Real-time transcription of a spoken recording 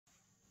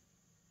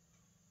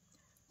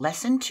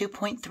Lesson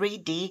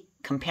 2.3D,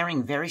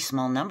 Comparing Very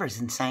Small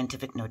Numbers in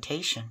Scientific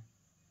Notation.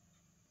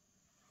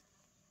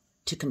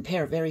 To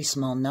compare very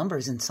small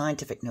numbers in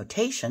scientific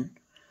notation,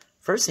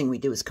 first thing we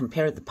do is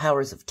compare the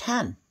powers of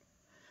 10.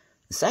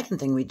 The second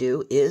thing we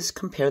do is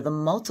compare the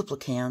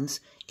multiplicands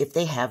if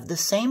they have the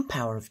same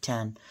power of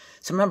 10.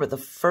 So remember, the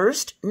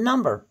first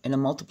number in a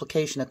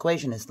multiplication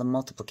equation is the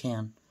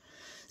multiplicand.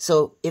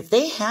 So if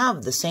they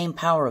have the same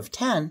power of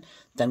 10,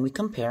 then we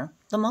compare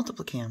the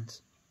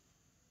multiplicands.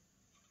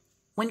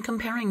 When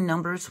comparing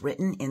numbers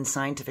written in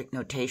scientific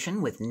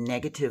notation with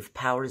negative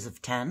powers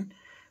of 10,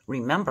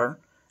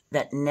 remember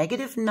that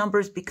negative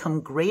numbers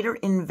become greater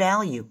in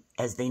value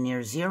as they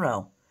near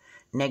 0.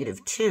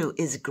 Negative 2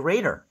 is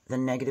greater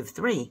than negative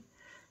 3.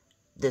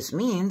 This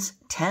means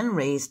 10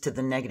 raised to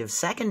the negative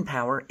second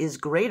power is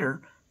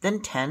greater than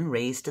 10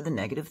 raised to the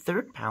negative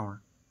third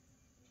power.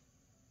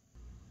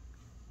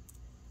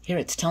 Here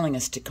it's telling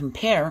us to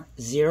compare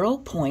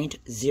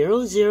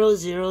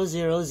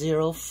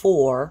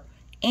 0.000004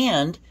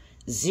 and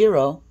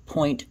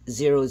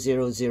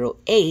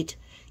 0.0008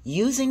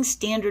 using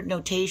standard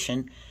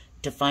notation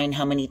to find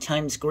how many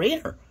times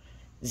greater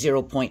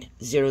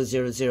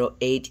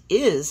 0.00008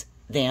 is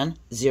than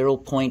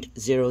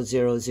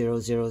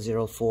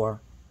 0.000004.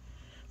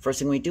 First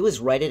thing we do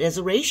is write it as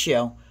a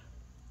ratio,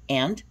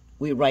 and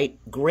we write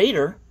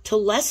greater to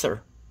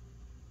lesser.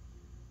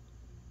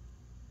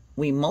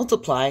 We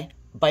multiply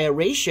by a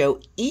ratio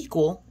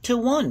equal to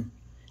 1.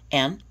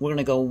 And we're going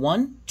to go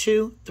 1,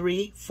 2,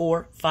 3,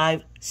 4,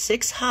 5,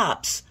 6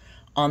 hops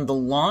on the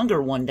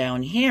longer one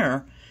down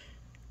here.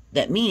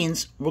 That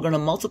means we're going to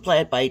multiply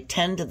it by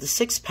 10 to the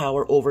 6th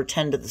power over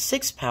 10 to the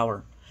 6th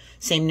power.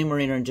 Same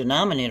numerator and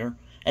denominator.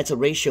 That's a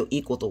ratio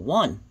equal to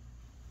 1.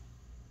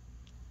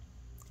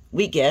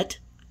 We get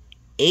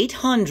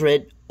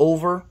 800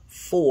 over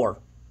 4,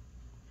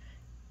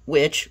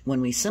 which,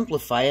 when we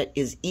simplify it,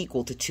 is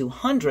equal to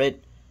 200.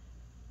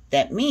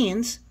 That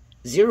means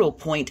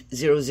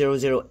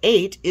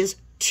 0.0008 is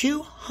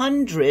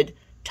 200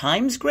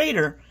 times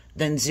greater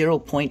than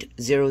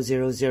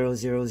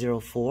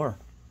 0.000004.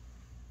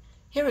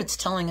 Here it's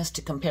telling us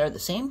to compare the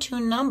same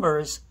two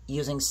numbers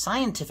using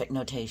scientific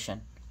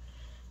notation.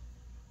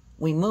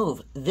 We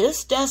move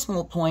this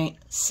decimal point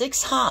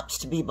 6 hops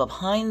to be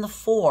behind the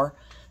 4,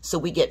 so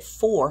we get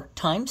 4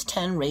 times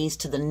 10 raised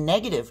to the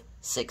negative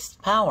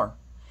 6th power.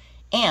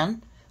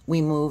 And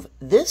we move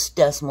this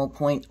decimal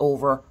point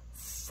over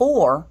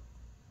 4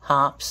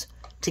 hops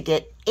to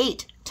get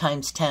 8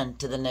 times 10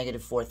 to the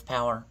negative 4th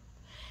power.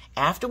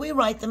 After we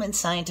write them in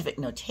scientific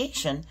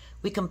notation,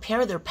 we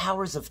compare their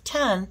powers of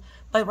 10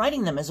 by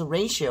writing them as a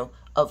ratio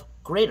of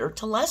greater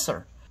to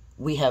lesser.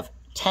 We have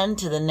 10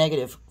 to the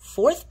negative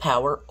 4th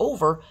power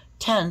over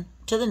 10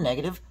 to the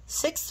negative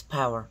 6th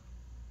power.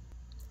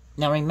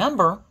 Now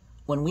remember,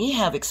 when we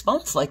have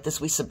exponents like this,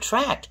 we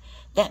subtract.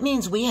 That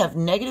means we have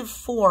negative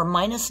 4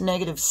 minus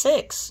negative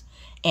 6.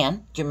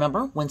 And do you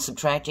remember, when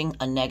subtracting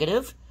a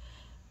negative,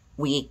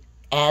 we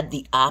add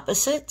the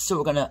opposite? So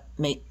we're going to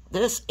make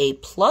this a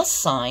plus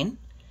sign,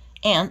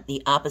 and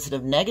the opposite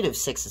of negative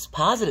 6 is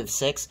positive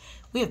 6.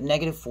 We have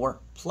negative 4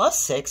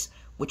 plus 6,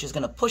 which is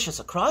going to push us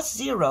across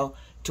 0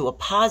 to a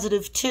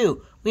positive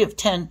 2. We have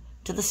 10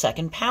 to the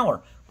 2nd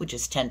power, which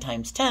is 10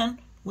 times 10,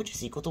 which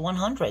is equal to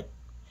 100.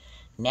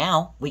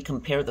 Now we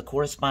compare the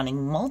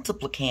corresponding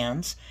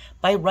multiplicands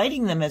by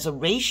writing them as a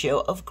ratio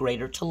of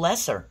greater to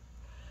lesser.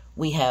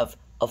 We have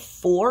a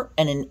 4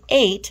 and an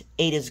 8.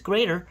 8 is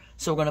greater,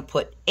 so we're going to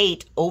put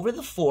 8 over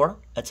the 4.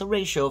 That's a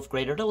ratio of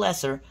greater to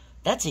lesser.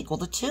 That's equal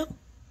to 2.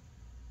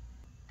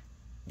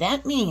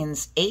 That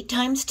means 8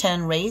 times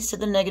 10 raised to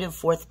the negative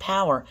 4th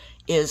power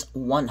is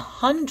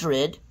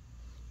 100.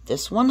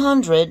 This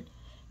 100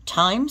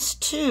 times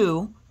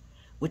 2,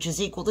 which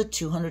is equal to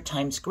 200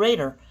 times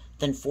greater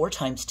than 4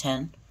 times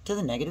 10 to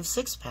the negative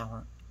 6th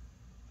power.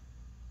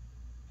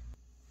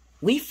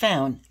 We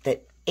found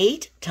that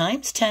 8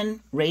 times 10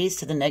 raised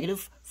to the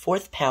negative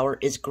 4th power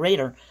is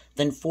greater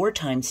than 4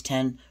 times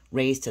 10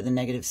 raised to the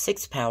negative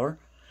 6th power.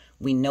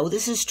 We know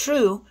this is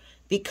true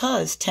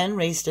because 10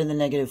 raised to the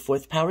negative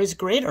 4th power is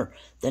greater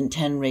than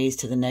 10 raised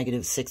to the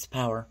negative 6th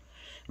power.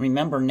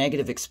 Remember,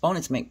 negative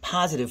exponents make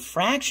positive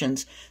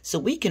fractions, so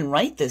we can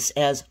write this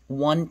as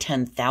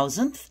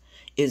 1/10,000th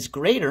is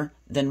greater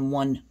than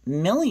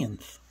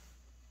 1/1,000,000th.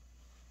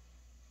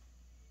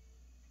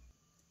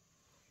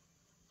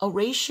 A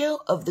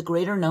ratio of the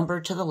greater number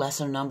to the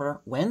lesser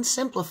number, when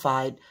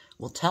simplified,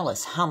 will tell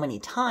us how many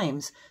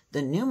times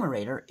the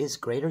numerator is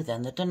greater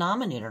than the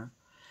denominator.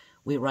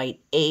 We write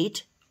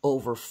 8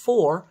 over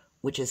 4,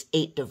 which is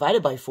 8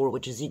 divided by 4,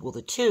 which is equal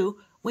to 2.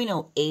 We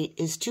know 8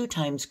 is 2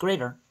 times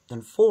greater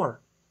than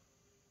 4.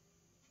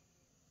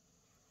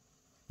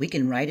 We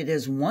can write it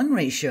as one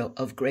ratio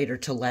of greater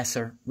to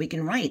lesser. We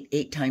can write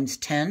 8 times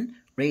 10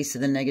 raised to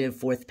the negative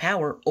 4th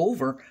power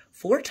over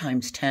 4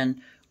 times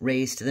 10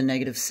 raised to the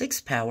negative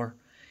 6th power.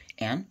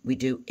 And we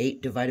do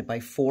 8 divided by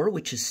 4,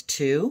 which is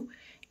 2.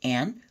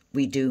 And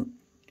we do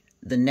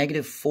the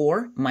negative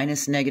 4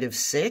 minus negative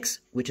 6,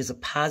 which is a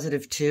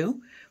positive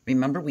 2.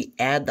 Remember, we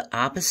add the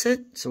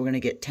opposite, so we're going to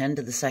get 10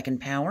 to the second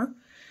power.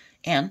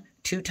 And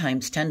 2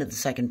 times 10 to the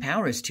second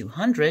power is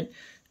 200.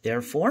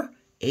 Therefore,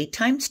 8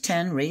 times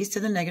 10 raised to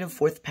the negative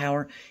fourth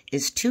power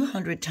is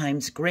 200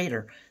 times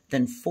greater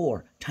than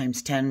 4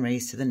 times 10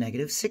 raised to the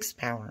negative sixth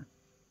power.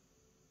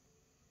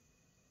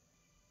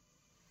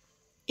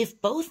 If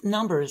both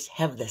numbers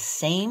have the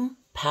same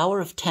power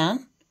of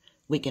 10,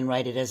 we can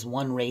write it as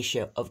one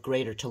ratio of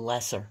greater to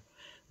lesser.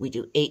 We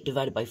do 8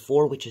 divided by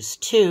 4, which is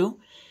 2.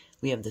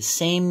 We have the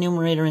same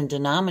numerator and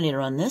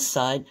denominator on this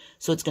side,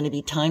 so it's going to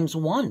be times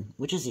 1,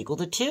 which is equal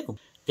to 2.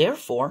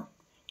 Therefore,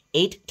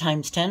 8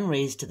 times 10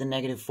 raised to the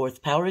negative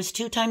fourth power is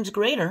 2 times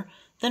greater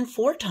than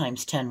 4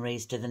 times 10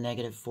 raised to the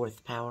negative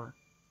fourth power.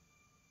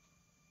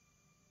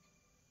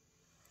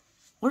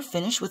 We're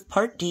finished with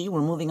part D.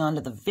 We're moving on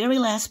to the very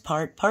last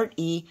part, part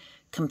E,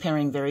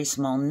 comparing very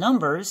small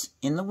numbers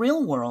in the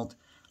real world,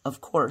 of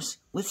course,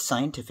 with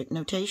scientific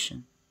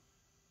notation.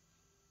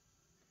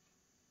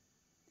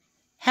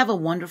 Have a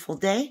wonderful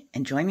day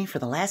and join me for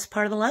the last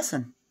part of the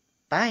lesson.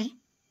 Bye.